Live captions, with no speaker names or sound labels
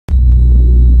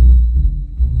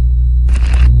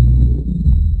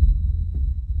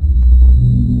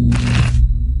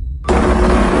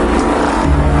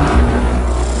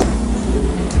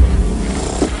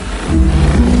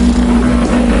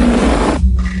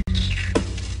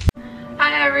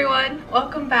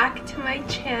Welcome back to my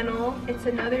channel. It's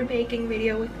another baking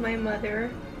video with my mother.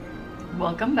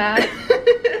 Welcome back.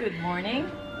 Good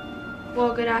morning.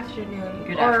 Well, good afternoon.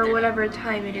 Good or afternoon. whatever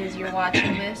time it is you're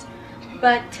watching this.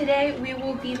 But today we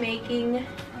will be making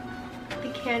the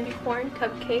candy corn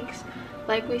cupcakes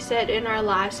like we said in our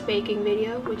last baking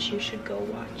video, which you should go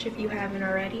watch if you haven't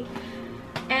already.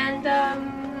 And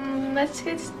let's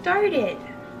get started.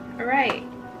 Alright.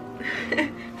 This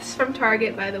is from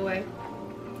Target, by the way.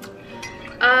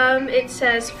 It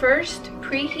says first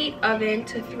preheat oven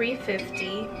to 350.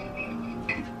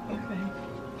 Okay.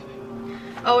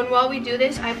 Oh, and while we do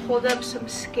this, I pulled up some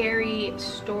scary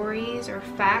stories or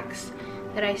facts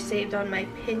that I saved on my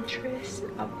Pinterest.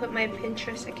 I'll put my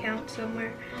Pinterest account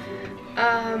somewhere.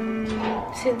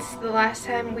 Since the last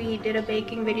time we did a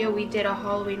baking video, we did a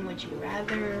Halloween Would You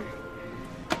Rather.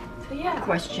 So yeah.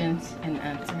 Questions and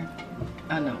answer.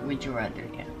 Oh no, would you rather?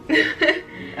 Yeah.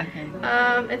 Okay.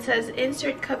 It says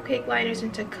insert cupcake liners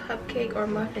into cupcake or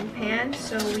muffin pan.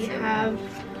 So we have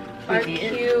our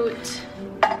cute,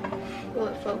 will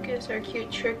it focus? Our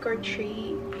cute trick or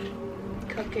treat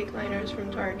cupcake liners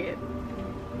from Target.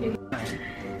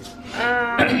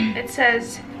 It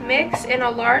says mix in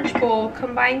a large bowl,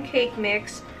 combine cake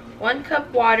mix, 1 cup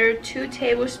water, 2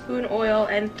 tablespoon oil,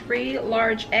 and 3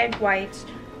 large egg whites,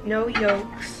 no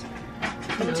yolks,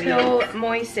 until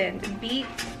moistened. Beat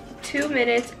 2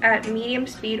 minutes at medium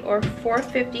speed or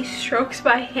 450 strokes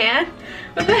by hand.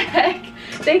 What the heck?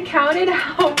 They counted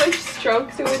how much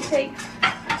strokes it would take.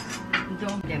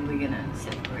 Don't think we're gonna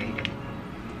separate it.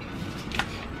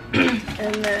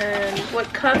 And then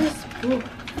what comes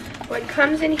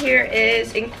in here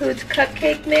includes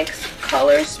cupcake mix,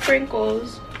 color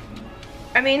sprinkles.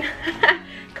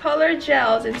 Color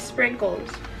gels and sprinkles.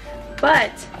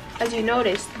 But as you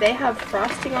notice, they have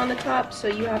frosting on the top, so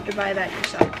you have to buy that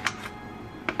yourself.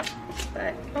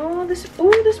 But the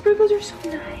sprinkles are so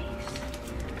nice.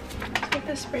 That's what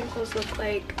the sprinkles look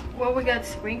like. Well, we got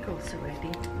sprinkles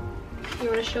already. You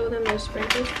want to show them those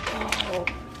sprinkles? Oh,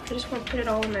 I just want to put it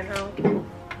all in my mouth.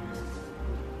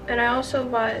 And I also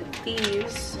bought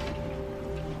these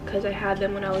because I had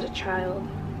them when I was a child.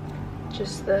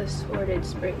 Just the assorted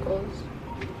sprinkles.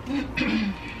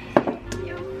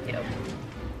 Yep.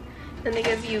 Then they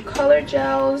give you color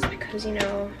gels because, you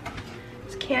know,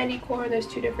 it's candy corn. There's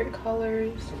 2 different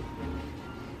colors.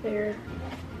 There.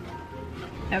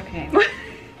 Okay.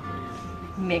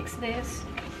 Mix this.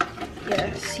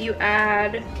 Yes, you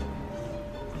add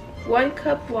 1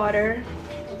 cup water.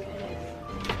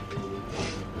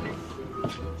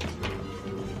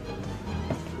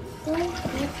 I'm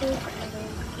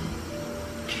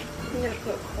gonna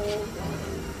put cold water.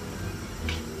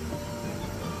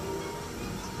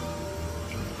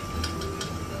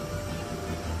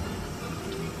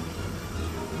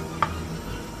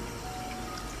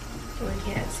 So you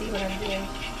can't see what I'm doing.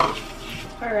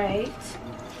 Alright.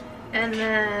 And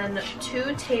then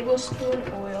 2 tablespoon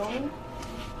oil.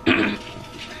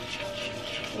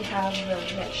 We have the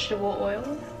vegetable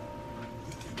oil.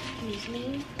 Excuse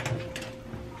me.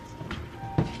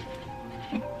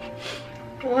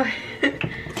 What?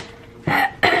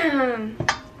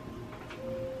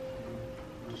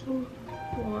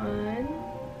 1.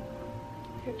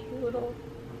 Your cute little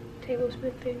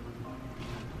tablespoon thing.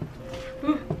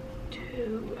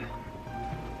 2.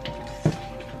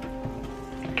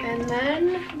 And then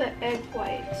the egg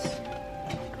whites.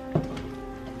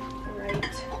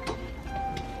 Right.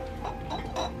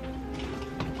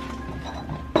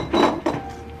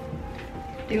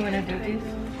 Do you want to do this?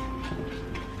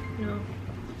 No.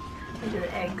 I'll do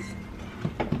the eggs.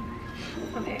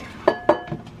 Okay.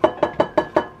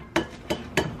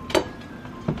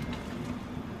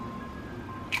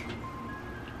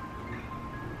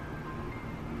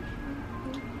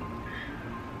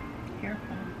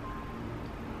 Careful.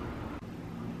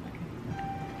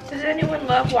 Does anyone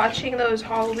love watching those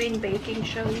Halloween baking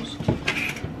shows?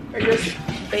 Or just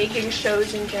baking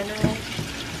shows in general?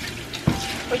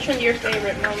 Which one's your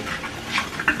favorite, Mom?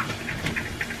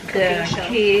 The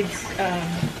kids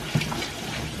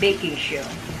baking show.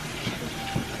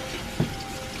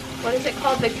 What is it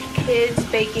called? The Kids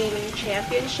Baking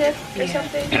Championship or Yeah.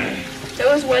 something? There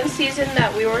was one season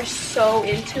that we were so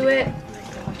into it. Oh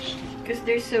my gosh. Because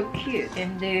they're so cute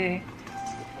and they're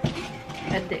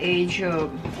at the age of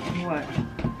what?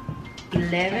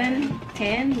 11,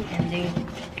 10, and they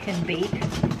can bake.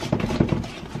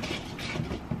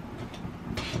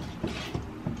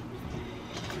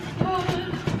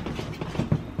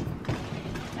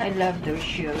 I love those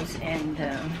shows, and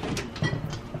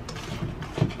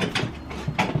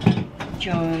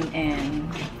Joan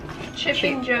and Chip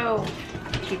and Joe.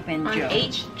 Chip and on Joe.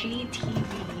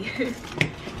 HGTV.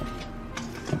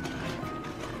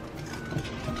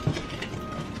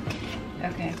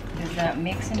 Okay, is that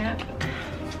mixing up?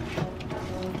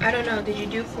 I don't know. Did you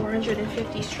do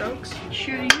 450 strokes?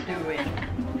 Sure you do it.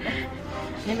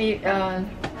 Let me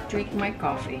drink my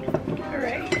coffee.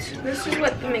 Alright, this is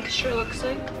what the mixture looks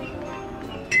like.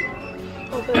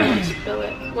 Hopefully I won't spill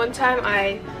it. One time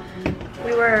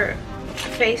we were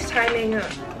FaceTiming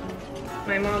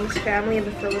my mom's family in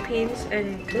the Philippines,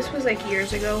 and this was like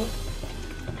years ago.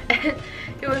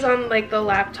 It was on like the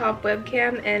laptop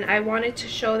webcam, and I wanted to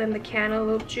show them the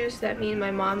cantaloupe juice that me and my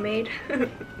mom made.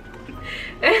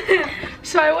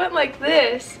 So I went like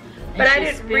this, but I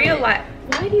didn't realize.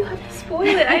 Why do you have to spoil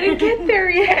it? I didn't get there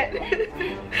yet.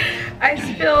 I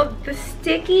spilled the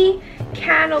sticky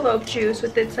cantaloupe juice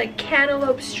with its like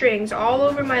cantaloupe strings all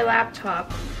over my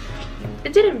laptop.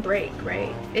 It didn't break,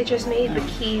 right? It just made the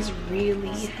keys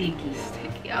really sticky.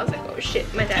 I was like, oh shit,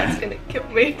 my dad's gonna kill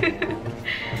me.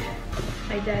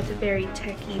 My dad's a very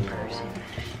techie person.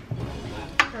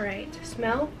 Alright,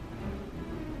 smell.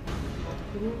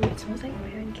 Ooh, it smells like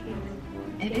pancakes.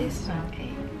 It is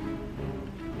pancake.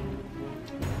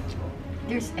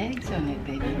 There's eggs on it,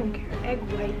 baby. I don't care. Egg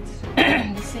whites.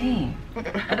 The same.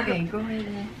 Okay, go ahead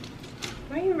and...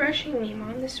 Why are you rushing me,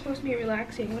 Mom? This is supposed to be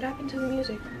relaxing. What happened to the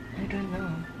music? I don't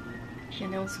know.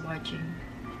 Chanel's watching.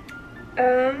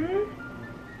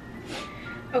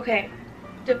 Okay.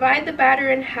 Divide the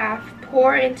batter in half.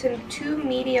 Pour into 2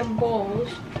 medium bowls.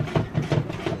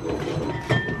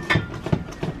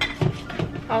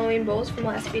 Halloween bowls from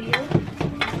last video.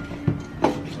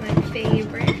 My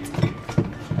favorite.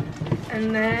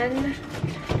 And then,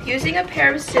 using a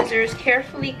pair of scissors,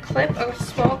 carefully clip a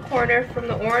small corner from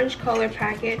the orange color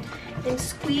packet and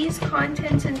squeeze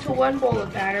contents into 1 bowl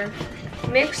of batter.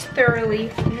 Mix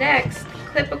thoroughly. Next,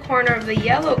 clip a corner of the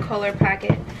yellow color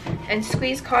packet and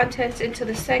squeeze contents into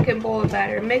the 2nd bowl of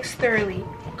batter. Mix thoroughly.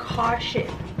 Caution.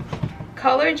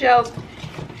 Color gel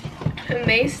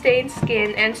may stain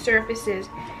skin and surfaces.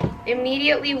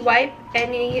 Immediately wipe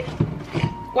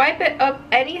it up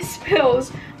any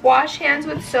spills. Wash hands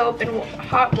with soap and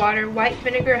hot water. White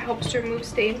vinegar helps to remove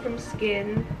stain from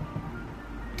skin.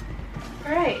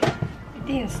 Alright. It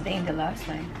didn't stain the last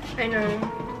time. I know.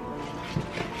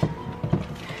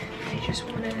 I just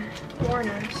want to warn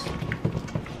us.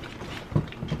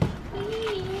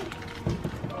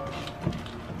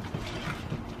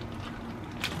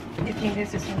 You think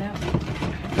this is enough?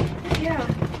 Yeah,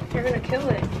 you're gonna kill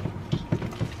it.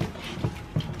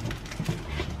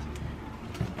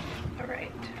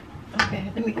 Alright.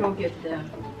 Okay, let me go get the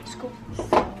Scoop.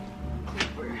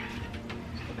 scooper.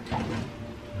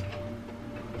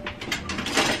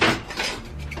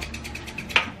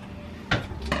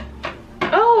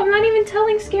 Oh, I'm not even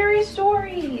telling scary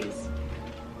stories.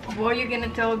 Well, you're gonna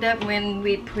tell that when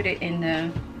we put it in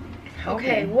the...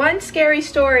 Okay, one scary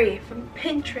story from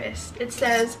Pinterest. It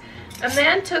says, a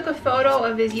man took a photo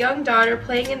of his young daughter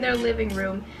playing in their living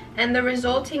room, and the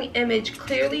resulting image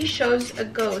clearly shows a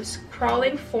ghost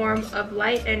crawling form of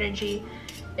light energy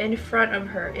in front of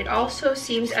her. It also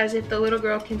seems as if the little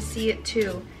girl can see it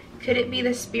too. Could it be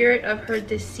the spirit of her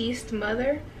deceased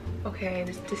mother? Okay,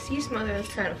 this deceased mother is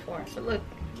kind of far, but look.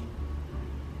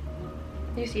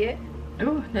 You see it?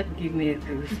 Oh, that gave me a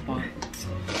goosebump.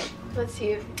 Let's see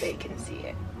if they can see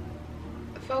it.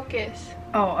 Focus.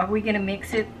 Oh, are we gonna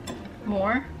mix it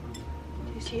more?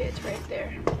 You see it? It's right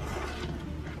there.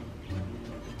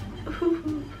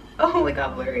 Oh, it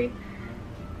got blurry.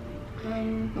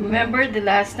 Remember the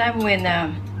last time when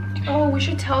oh, we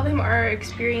should tell them our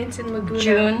experience in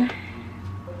Laguna.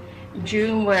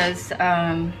 June was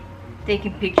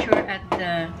taking picture at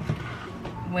the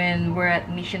when we're at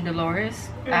Mission Dolores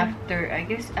after, I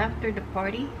guess after the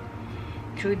party.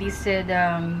 Trudy said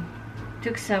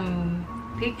took some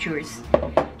pictures,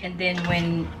 and then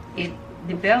when it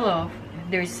developed,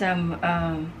 there's some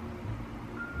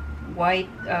white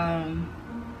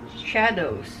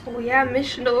shadows. Oh yeah,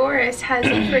 Mission Dolores has a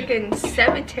freaking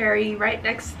cemetery right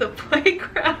next to the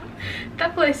playground.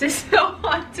 That place is so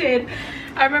haunted.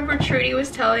 I remember Trudy was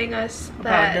telling us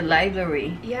that about the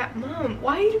library. Yeah, Mom,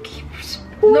 why do you keep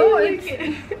spoiling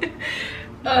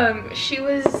it?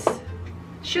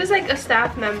 She was like a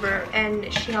staff member,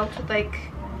 and she helped with like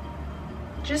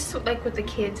just like with the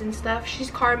kids and stuff.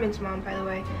 She's Carmen's mom, by the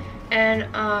way. And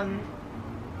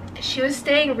she was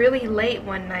staying really late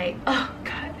one night. Oh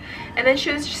god. And then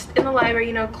she was just in the library,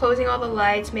 you know, closing all the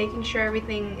lights, making sure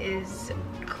everything is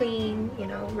clean, you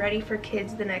know, ready for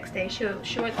kids the next day. She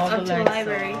went up to the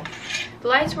library. the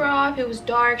lights were off, it was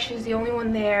dark, she was the only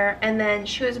one there, and then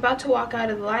she was about to walk out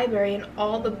of the library and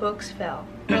all the books fell.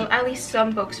 Well, at least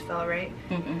some books fell, right?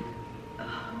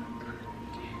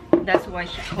 That's why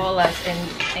she called us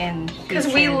and because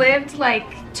we lived like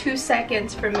 2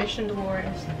 seconds from Mission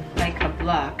Dolores. Like a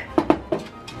block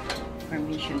from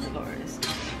Mission Dolores.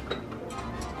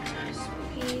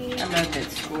 Spooky. I love that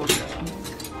school though.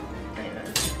 I know.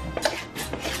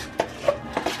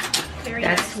 Very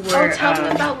That's nice. where, oh, tell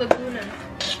them about Laguna.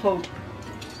 Hope.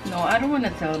 No, I don't want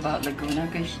to tell about Laguna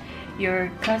because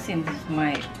your cousins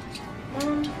might.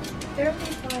 They'll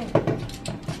be fine.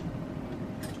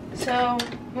 So,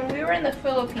 when we were in the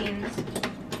Philippines,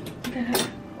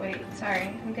 wait, sorry,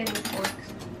 I'm getting forks.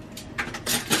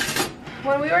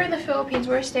 When we were in the Philippines,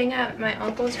 we were staying at my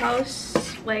uncle's house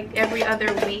like every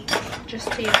other week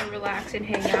just to relax and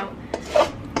hang out.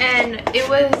 And it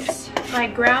was my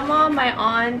grandma, my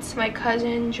aunt, my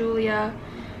cousin Julia,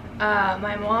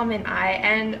 my mom and I,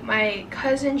 and my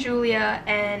cousin Julia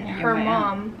and her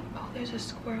mom. Oh, there's a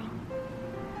squirrel.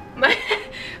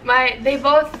 They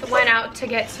both went out to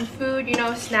get some food, you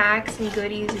know, snacks and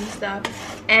goodies and stuff.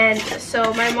 And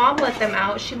so my mom let them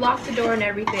out. She locked the door and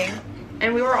everything.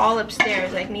 And we were all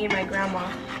upstairs, like me and my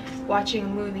grandma, watching a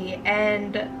movie.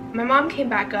 And my mom came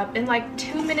back up, and like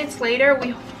 2 minutes later,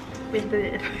 we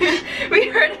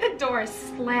heard the door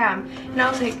slam. And I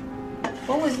was like,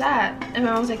 what was that? And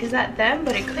my mom was like, is that them?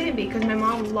 But it couldn't be because my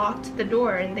mom locked the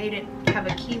door and they didn't have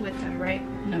a key with them, right?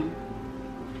 No.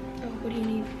 Oh, what do you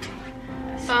need?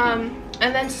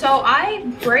 And then so I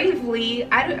bravely,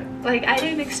 I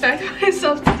didn't expect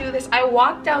myself to do this. I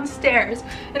walked downstairs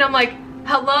and I'm like,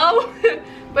 hello?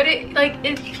 But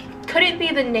it couldn't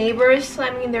be the neighbors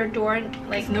slamming their door in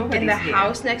the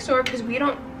house next door, because we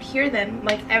don't hear them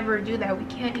like ever do that. We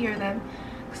can't hear them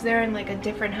because they're in like a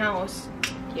different house,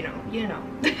 you know.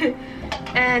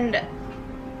 And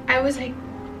I was like,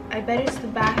 I bet it's the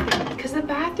bathroom, because the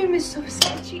bathroom is so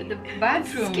sketchy. The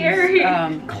bathroom scary.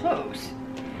 is closed.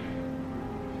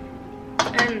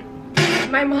 And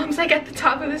my mom's like at the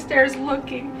top of the stairs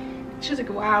looking. She was like,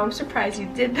 wow, I'm surprised you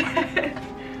did that.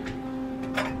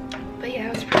 But yeah,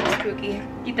 it was pretty spooky.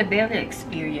 Tita Bella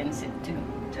experienced it too.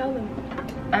 Tell them.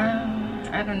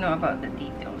 I don't know about the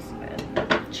details,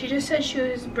 but she just said she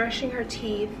was brushing her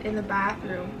teeth in the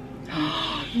bathroom.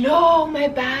 No, my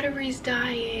battery's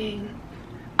dying.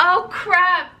 Oh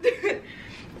crap.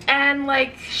 And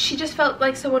like she just felt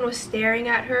like someone was staring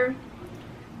at her.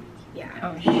 Yeah.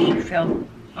 Oh, she fell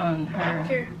on her.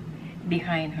 Here.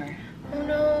 Behind her. Oh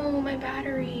no, my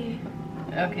battery.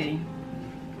 Okay.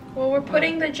 Well, we're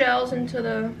putting the gels into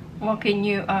the... Well, can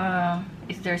you,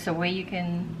 is there a way you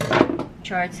can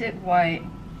charge it while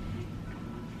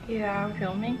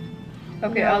filming?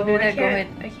 Okay, no, I'll do that. Go ahead.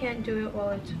 I can't do it while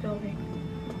it's filming.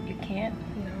 You can't?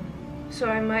 No. So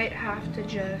I might have to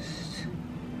just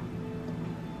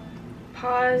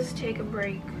pause, take a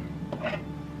break.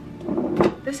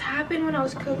 This happened when I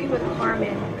was cooking with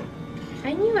Carmen.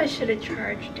 I knew I should have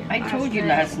charged it. I told you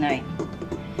last night.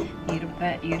 You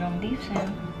don't leave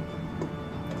him.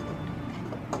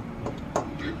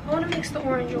 I want to mix the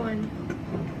orange one.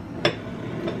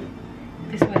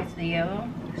 This one is the yellow.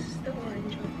 This is the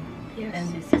orange one. Yes.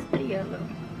 And this is the yellow.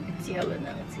 It's yellow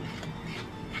now. See.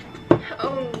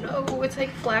 Oh no! It's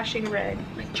like flashing red.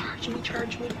 Like charge me,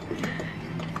 charge me.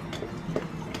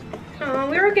 Oh,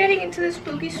 we were getting into the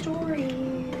spooky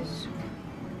stories.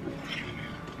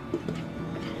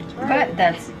 But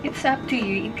it's up to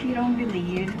you if you don't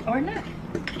believe or not.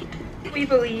 We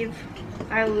believe.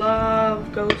 I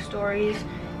love ghost stories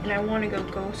and I want to go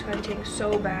ghost hunting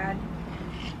so bad.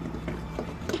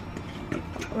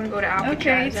 I want to go to Alcatraz.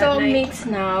 Okay, it's all mixed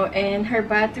now and her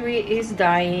battery is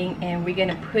dying and we're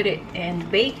gonna put it and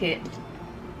bake it.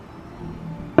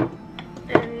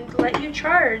 And let you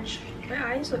charge.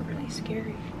 My eyes look really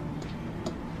scary.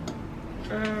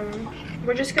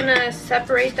 We're just gonna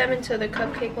separate them into the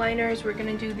cupcake liners. We're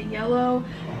gonna do the yellow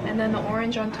and then the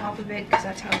orange on top of it because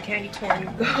that's how candy corn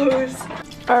goes.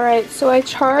 Alright, so I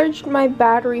charged my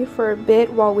battery for a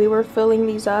bit while we were filling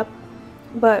these up,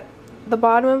 but the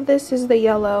bottom of this is the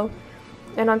yellow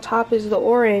and on top is the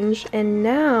orange, and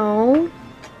now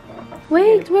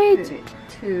wait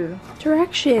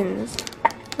directions.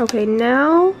 Okay,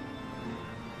 now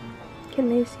can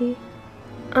they see?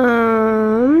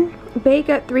 Bake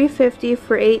at 350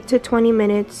 for 8 to 20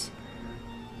 minutes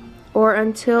or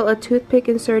until a toothpick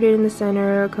inserted in the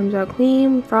center comes out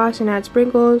clean. Frost and add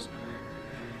sprinkles.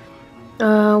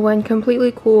 When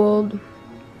completely cooled.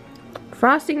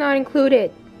 Frosting not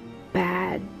included.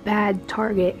 Bad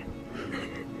target.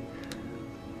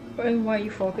 Why you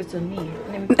focus on me?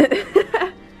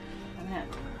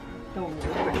 Don't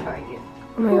worry for Target.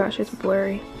 Oh my gosh, it's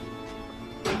blurry.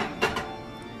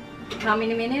 How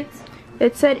many minutes?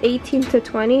 It said 18 to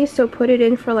 20, so put it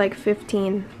in for like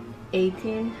 15.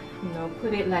 18? No,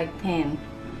 put it like 10.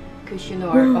 Because you know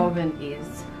our oven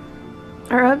is...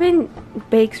 Our oven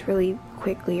bakes really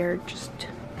quickly, or just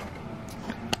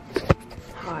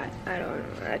hot. I don't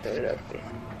know.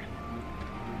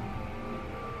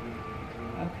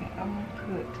 Okay, I'm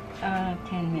gonna put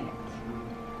 10 minutes.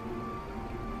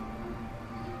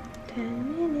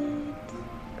 10 minutes.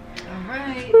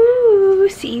 Alright. Ooh,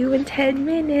 see you in 10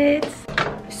 minutes.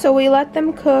 So we let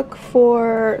them cook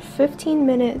for 15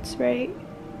 minutes, right?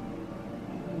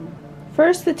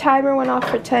 First the timer went off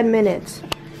for 10 minutes.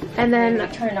 And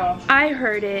then turn off. I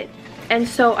heard it. And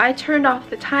so I turned off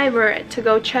the timer to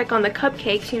go check on the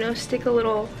cupcakes, you know, stick a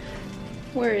little,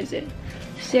 where is it?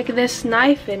 Stick this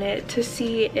knife in it to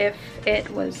see if it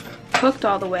was cooked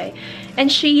all the way.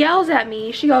 And she yells at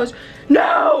me, she goes,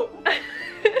 "No!"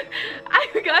 I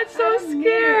got so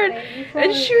scared.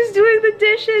 And she was doing the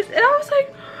dishes and I was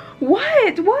like,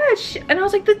 what? And I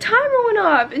was like, the timer went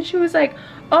off. And she was like,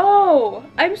 "Oh,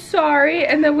 I'm sorry."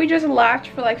 And then we just laughed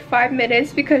for like 5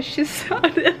 minutes because she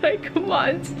sounded like a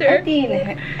monster. I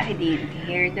didn't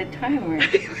hear the timer.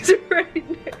 It was right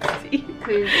next to you.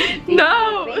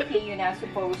 No! Baking, you're not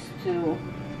supposed to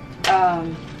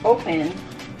open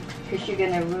because you're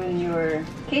gonna ruin your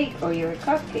cake or your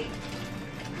cupcake.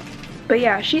 But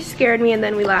yeah, she scared me and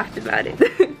then we laughed about it.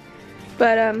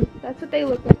 But that's what they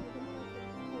look like.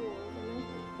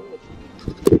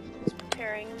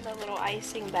 Preparing the little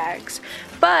icing bags.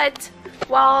 But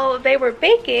while they were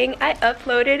baking, I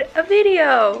uploaded a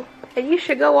video. And you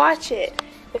should go watch it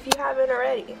if you haven't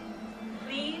already.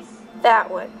 Please That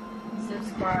one.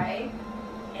 subscribe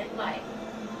and like.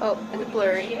 Oh, it's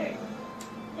blurry. Share.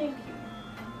 Thank you.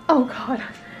 Oh god.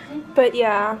 But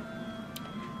yeah,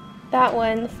 that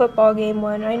one, the football game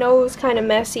one. I know it was kind of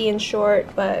messy and short,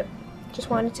 but just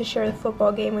wanted to share the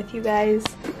football game with you guys.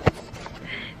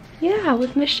 Yeah,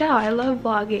 with Michelle. I love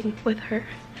vlogging with her.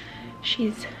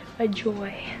 She's a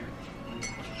joy.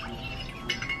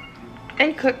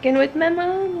 And cooking with my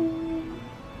mom.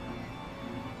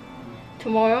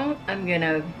 Tomorrow I'm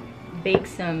gonna bake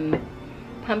some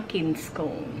pumpkin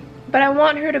scone. But I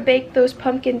want her to bake those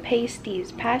pumpkin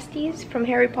pasties from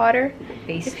Harry Potter.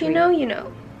 Pastry. If you know, you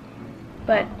know.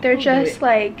 But they're just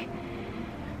like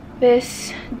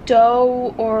this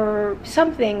dough or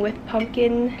something with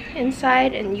pumpkin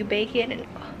inside, and you bake it and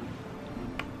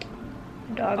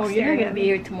Oh, you're not gonna be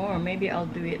here tomorrow. Maybe I'll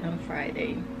do it on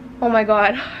Friday. Oh my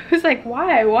god. I was like,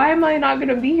 why? Why am I not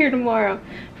gonna be here tomorrow?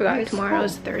 Forgot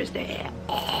tomorrow's Thursday.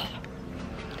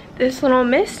 This little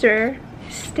mister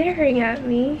is staring at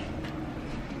me.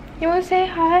 You wanna say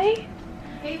hi?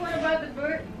 Hey, what about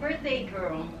the birthday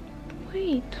girl?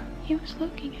 Wait, he was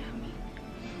looking at me.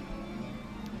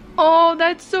 Oh,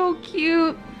 that's so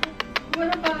cute.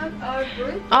 What about our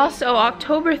birthday? Also,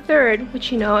 October 3rd,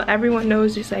 which you know everyone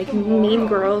knows is like Mean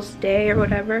Girls Day or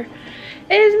whatever,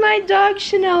 is my dog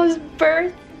Chanel's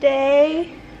birthday.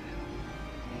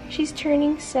 She's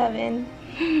turning 7.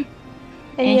 And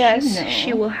yes,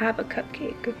 she will have a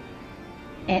cupcake.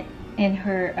 In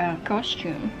her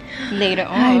costume. Later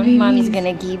on, Mommy's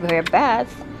gonna give her a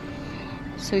bath.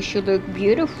 So she'll look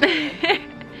beautiful.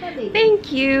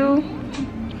 Thank you.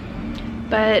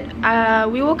 But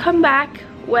we will come back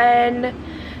when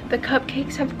the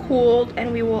cupcakes have cooled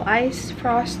and we will ice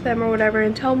frost them or whatever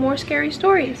and tell more scary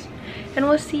stories. And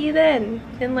we'll see you then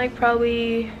in like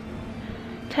probably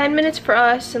 10 minutes for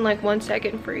us and like 1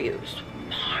 second for you.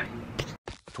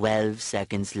 12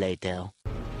 seconds later.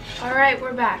 Alright,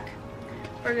 we're back.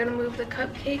 We're gonna move the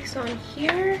cupcakes on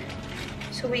here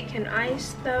so we can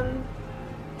ice them.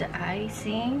 The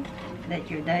icing that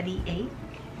your daddy ate.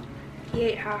 He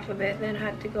ate half of it, then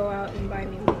had to go out and buy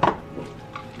me more.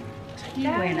 He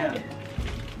went out.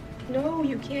 No,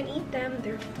 you can't eat them.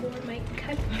 They're for my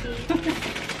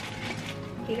cupcakes.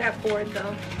 He got bored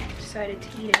though. Decided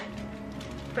to eat it.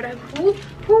 But who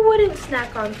wouldn't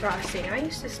snack on frosting? I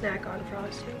used to snack on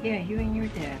frosting. Yeah, you and your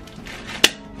dad.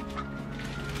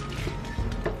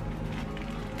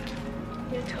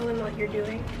 You gonna tell them what you're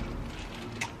doing?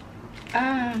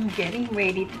 I'm getting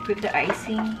ready to put the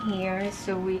icing here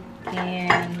so we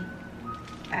can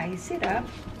ice it up.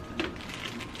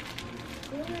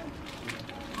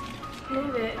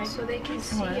 Move it so they can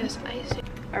see us ice it.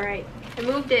 Alright, I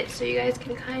moved it so you guys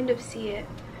can kind of see it.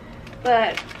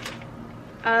 But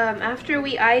after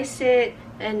we ice it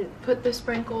and put the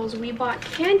sprinkles, we bought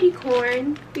candy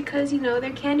corn because, you know,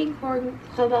 they're candy corn.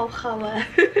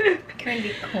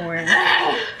 Candy corn.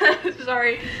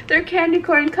 Sorry, they're candy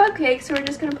corn cupcakes, so we're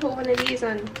just gonna put one of these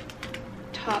on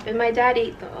top, and my dad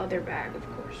ate the other bag, of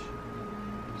course.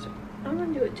 So I'm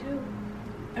gonna do it too.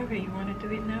 Okay, you want to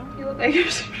do it now? You look like you're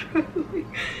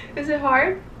struggling. Is it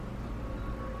hard?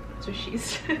 That's what she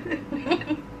said.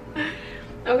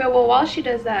 Okay, well, while she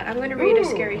does that, I'm gonna read a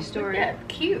scary story. Yeah,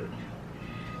 cute.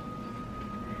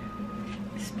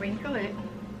 Sprinkle it.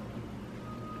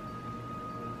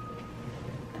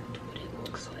 That's what it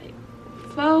looks like.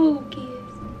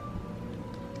 Focus.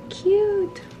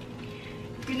 Cute.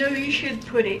 You know, you should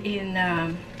put it in,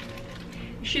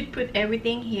 you should put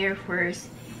everything here first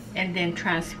and then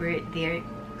transfer it there.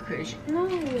 No.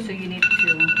 So you need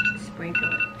to sprinkle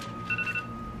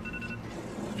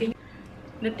it.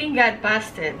 The thing got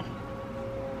busted.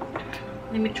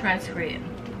 Let me transfer it.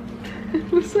 It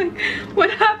was like,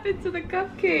 what happened to the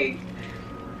cupcake?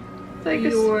 It's like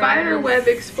Your a spider web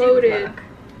exploded. Ziploc.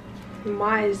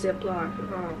 My Ziploc.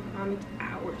 Oh, I'm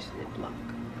our Ziploc.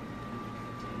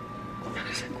 I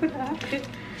was like, what happened?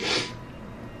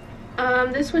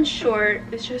 This one's short.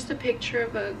 It's just a picture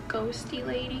of a ghosty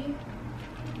lady.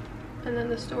 And then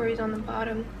the story's on the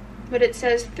bottom. But it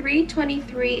says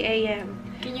 3:23 a.m.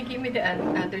 Can you give me the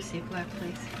other Ziploc,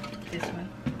 please? This one.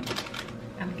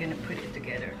 I'm gonna put it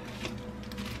together.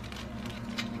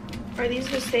 Are these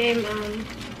the same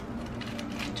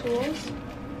tools?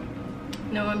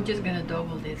 No, I'm just gonna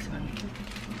double this one.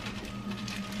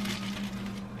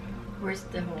 Where's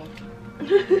the hole?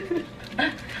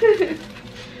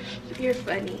 You're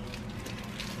funny.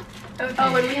 Okay.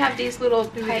 Oh, and we have these little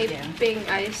Do it again. piping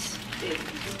ice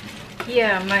things.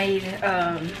 Yeah, my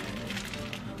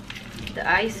the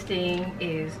ice thing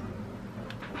is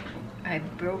I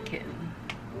broke it.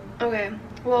 Okay,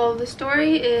 well, the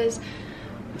story is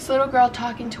this little girl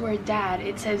talking to her dad.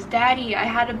 It says, "Daddy, I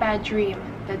had a bad dream."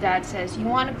 The dad says, "You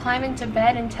want to climb into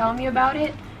bed and tell me about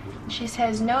it?" She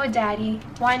says, "No, Daddy."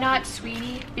 "Why not,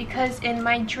 sweetie?" "Because in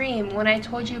my dream, when I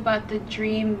told you about the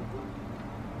dream,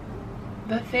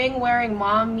 the thing wearing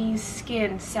mommy's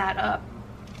skin sat up."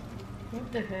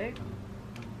 What the heck?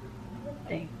 What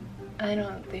thing? I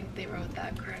don't think they wrote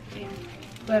that correctly.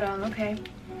 But, okay.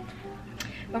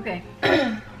 Okay.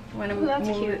 Wanna Oh, that's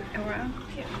move cute. it around?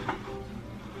 Yeah.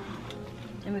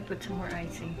 Let me put some more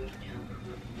icing.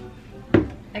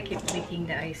 I keep licking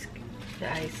the icing.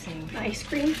 Ice cream. Ice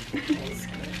cream.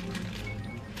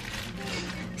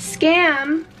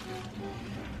 Scam.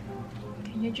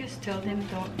 Can you just tell them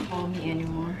don't call me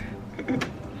anymore?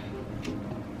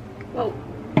 Whoa.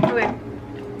 Okay.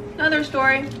 Another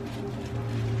story.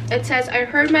 It says, "I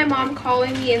heard my mom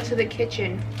calling me into the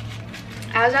kitchen.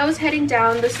 As I was heading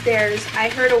down the stairs, I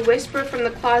heard a whisper from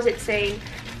the closet saying,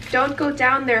 'Don't go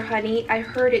down there, honey. I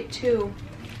heard it too.'"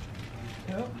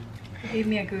 Oh, give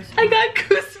me a goosebump. I got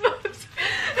goosebumps.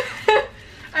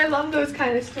 I love those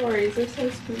kind of stories. They're so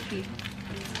spooky.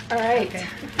 All right. Okay.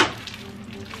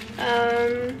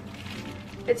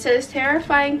 It says,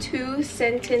 "Terrifying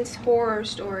 2-sentence horror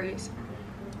stories.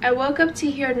 I woke up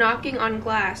to hear knocking on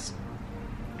glass.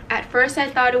 At first I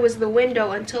thought it was the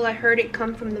window until I heard it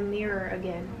come from the mirror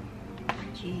again."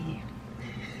 Gee.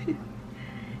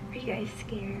 Are you guys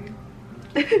scared?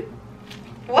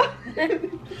 What?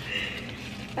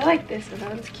 I like this one. That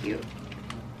one's cute.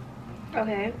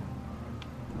 Okay.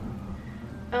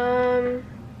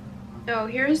 Oh,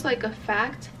 here's like a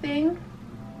fact thing.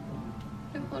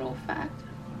 Like a little fact.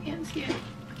 Can't see it.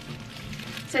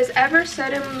 It says, "Ever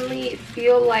suddenly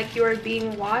feel like you are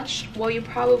being watched? Well, you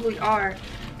probably are.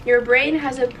 Your brain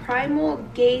has a primal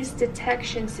gaze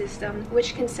detection system,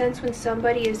 which can sense when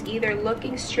somebody is either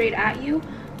looking straight at you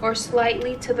or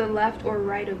slightly to the left or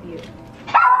right of you."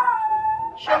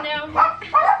 Chanel,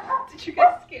 did you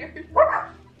get scared?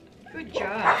 Good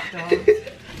job, dog.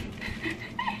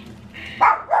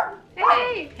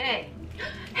 Hey, Hey.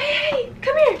 hey,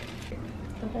 come here.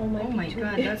 Oh my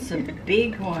god, that's a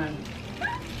big one.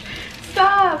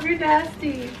 Stop, you're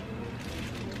nasty.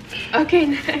 Okay,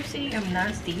 next. See, I'm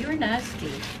nasty. You're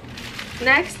nasty.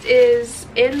 Next is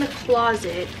in the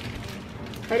closet.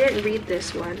 I didn't read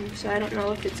this one, so I don't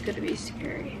know if it's gonna be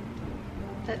scary.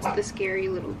 That's the scary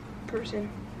little person.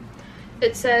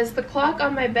 It says, "The clock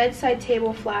on my bedside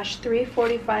table flashed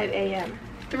 3:45 a.m.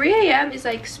 3 a.m. is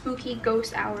like spooky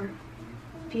ghost hour,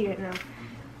 if you didn't know.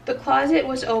 The closet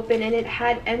was open and it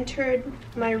had entered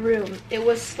my room. It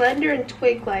was slender and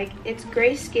twig-like, its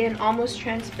gray skin almost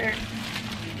transparent."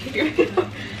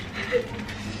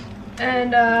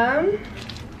 And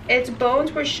its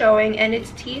bones were showing and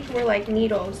its teeth were like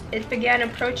needles. It began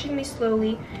approaching me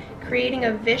slowly, creating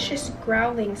a vicious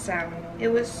growling sound. It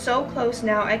was so close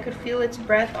now I could feel its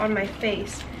breath on my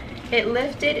face. It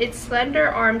lifted its slender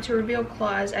arm to reveal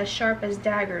claws as sharp as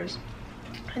daggers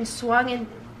and swung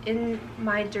in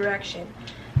my direction.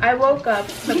 I woke up.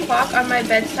 The clock on my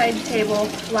bedside table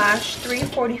flashed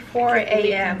 3:44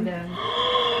 a.m.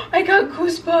 I got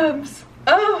goosebumps.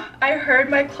 Oh, I heard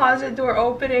my closet door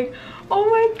opening. Oh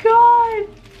my god.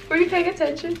 Were you paying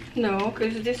attention? No,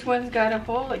 because this one's got a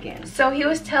hole again. So he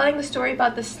was telling the story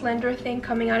about the slender thing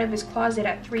coming out of his closet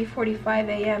at 3:45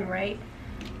 a.m., right?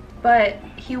 But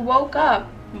he woke up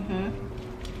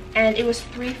and it was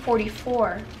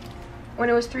 3:44. When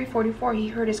it was 3:44, he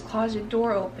heard his closet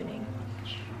door opening.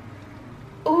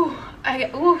 Ooh,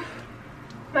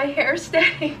 my hair's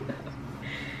standing.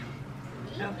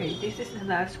 Okay, this is the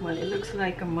last one. It looks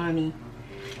like a mummy.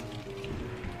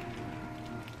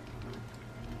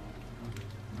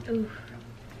 Ooh,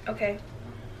 okay.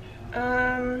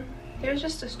 There's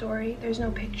just a story. There's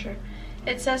no picture.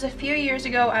 It says, a few years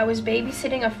ago, I was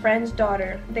babysitting a friend's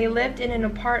daughter. They lived in an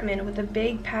apartment with a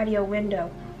big patio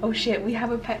window. Oh shit, we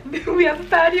have a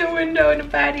patio window and a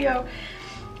patio.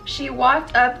 She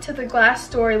walked up to the glass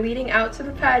door leading out to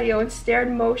the patio and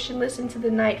stared motionless into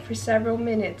the night for several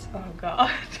minutes. Oh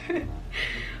god.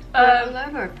 I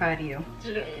love our patio.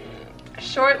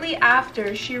 Shortly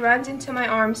after, she runs into my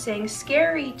arms saying,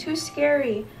 "Scary, too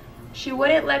scary." She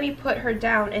wouldn't let me put her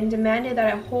down and demanded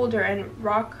that I hold her and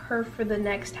rock her for the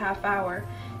next half hour.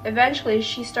 Eventually,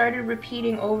 she started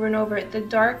repeating over and over, "The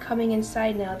dark coming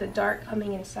inside now, the dark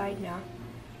coming inside now."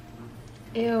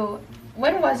 Ew.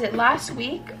 When was it? Last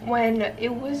week? When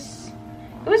it was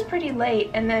pretty late,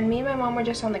 and then me and my mom were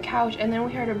just on the couch, and then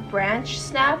we heard a branch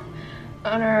snap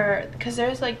on our, because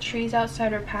there's like trees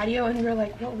outside our patio, and we were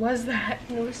like, what was that?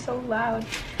 And it was so loud.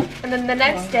 And then the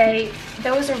next day,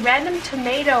 there was a random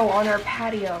tomato on our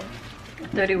patio. I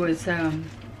thought it was a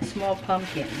small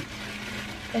pumpkin.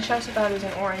 And she also thought it was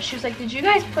an orange. She was like, "Did you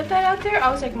guys put that out there?" I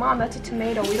was like, "Mom, that's a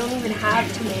tomato. We don't even have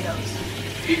tomatoes."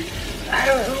 I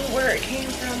don't know where it came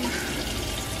from.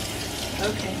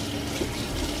 Okay.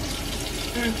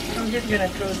 I'm just gonna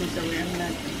throw this away. I'm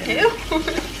not gonna... Ew.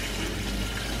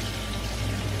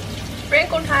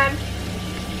 Sprinkle time.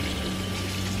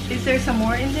 Is there some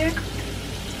more in there?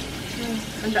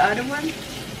 And the other one?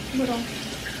 Little.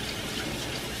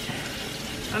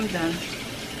 I'm done.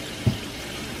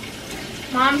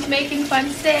 Mom's making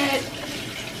fun sit.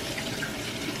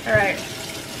 Alright.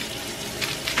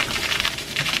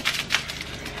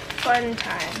 Fun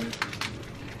time.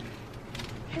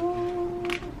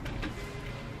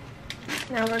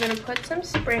 Now we're gonna put some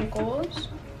sprinkles.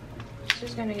 This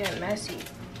is gonna get messy.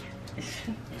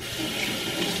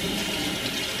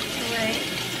 Alright.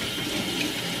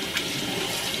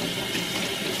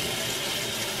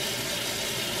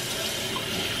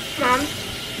 Mom,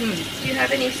 do you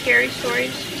have any scary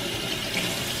stories?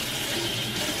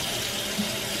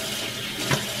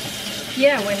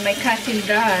 Yeah, when my cousin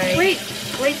died. Wait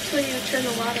till you turn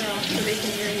the water off so they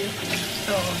can hear you.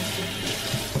 Oh.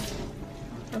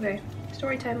 Okay,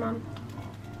 story time, Mom.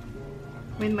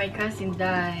 When my cousin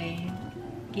died,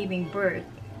 giving birth,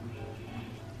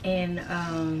 and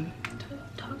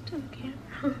talk to the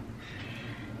camera.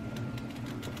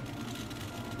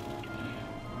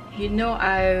 you know,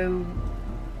 I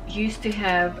used to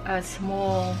have a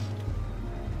small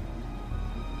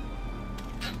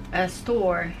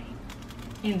store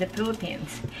in the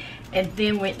Philippines, and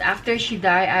then after she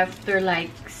died, after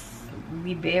like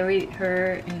we buried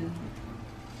her,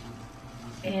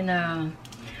 and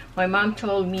my mom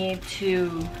told me she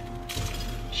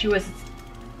was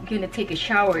gonna take a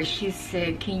shower. She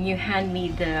said, "Can you hand me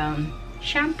the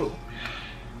shampoo?"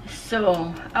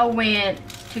 So I went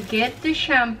to get the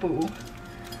shampoo,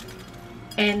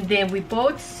 and then we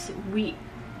both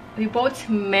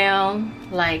smell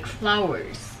like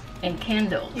flowers and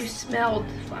candles. You smelled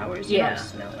flowers. Yeah. You don't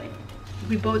smell it.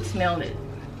 We both smelled it,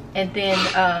 and then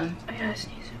I gotta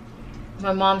sneeze.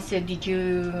 my mom said, "Did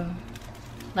you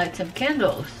light some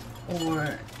candles?"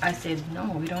 Or I said, "No,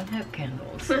 we don't have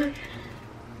candles."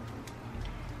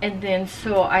 And then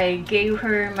so I gave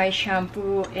her my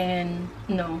shampoo and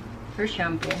her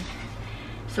shampoo.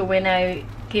 So when I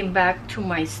came back to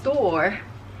my store,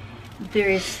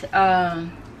 there's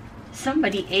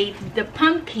somebody ate the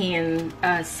pumpkin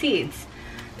seeds.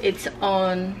 It's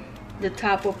on the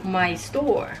top of my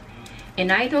store,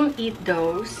 and I don't eat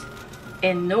those,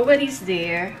 and nobody's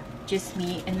there, just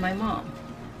me and my mom.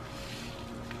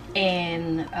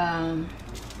 And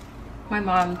my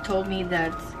mom told me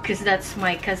that, because that's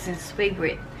my cousin's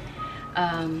favorite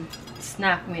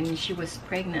snack when she was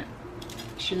pregnant.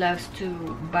 She loves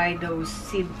to buy those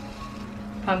seed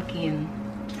pumpkin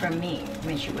from me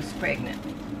when she was pregnant.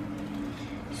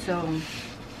 So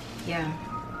yeah,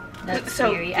 that's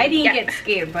scary. I didn't get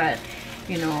scared, but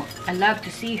you know, I love to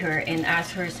see her and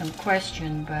ask her some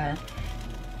question, but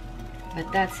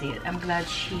that's it. I'm glad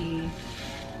she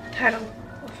had a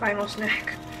final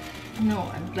snack.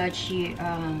 No, I'm glad she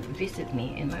visited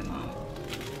me and my mom.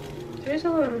 There's a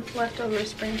little leftover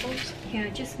sprinkles. Yeah,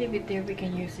 just leave it there. We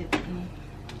can use it. Can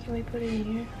we put it in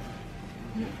here?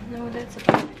 No, that's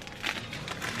okay.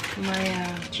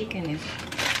 My chicken is.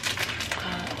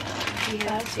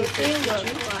 That's what they look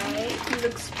like. It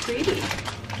looks pretty.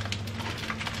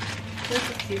 Where's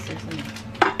the scissors in it?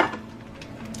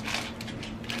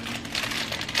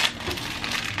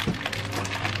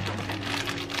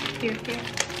 Here.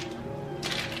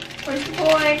 Where's the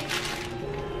boy?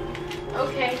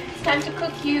 Okay, it's time to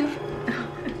cook you.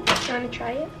 You want to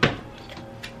try it?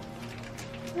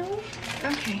 No?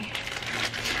 Okay.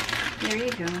 There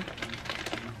you go.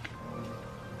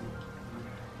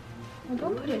 Well,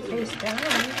 don't put it face down.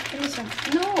 Give me some.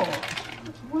 No.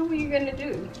 What were you gonna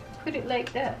do? Put it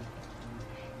like that.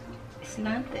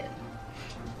 Slanted.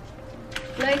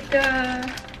 Like the.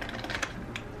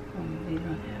 Oh, they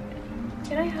don't have it.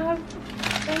 Can I have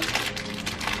this?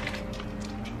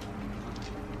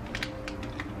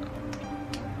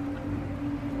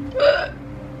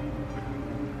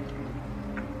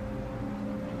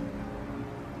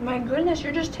 My goodness,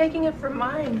 you're just taking it from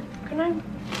mine. Can I?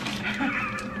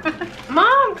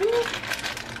 Mom, can you?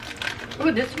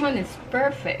 Oh, this one is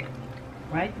perfect.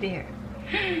 Right there.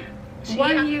 See,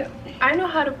 Why are you? I know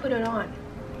how to put it on.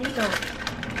 You don't.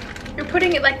 You're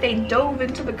putting it like they dove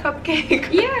into the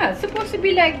cupcake. Yeah, it's supposed to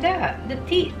be like that. The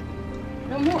teeth.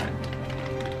 No more.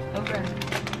 Okay.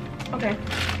 Okay.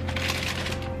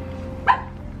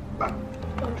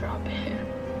 Don't drop it.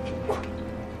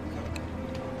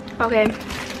 Okay.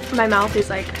 My mouth is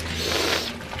like.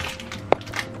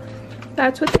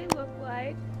 That's what they look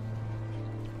like.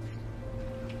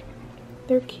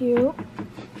 They're cute.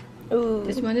 Ooh.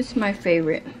 This one is my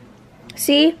favorite.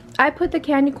 See, I put the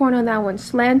candy corn on that one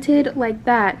slanted like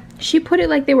that. She put it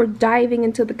like they were diving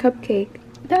into the cupcake.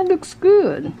 That looks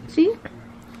good. See?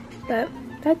 But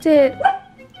that's it.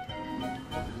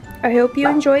 I hope you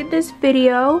enjoyed this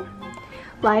video.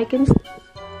 Like and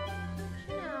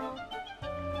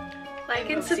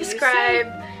subscribe.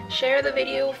 Share the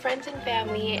video with friends and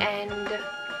family, and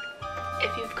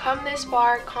if you've come this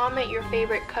far, comment your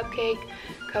favorite cupcake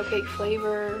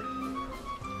flavor,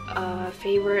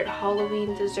 favorite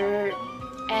Halloween dessert,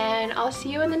 and I'll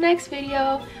see you in the next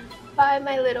video. Bye,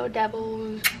 my little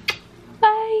devils.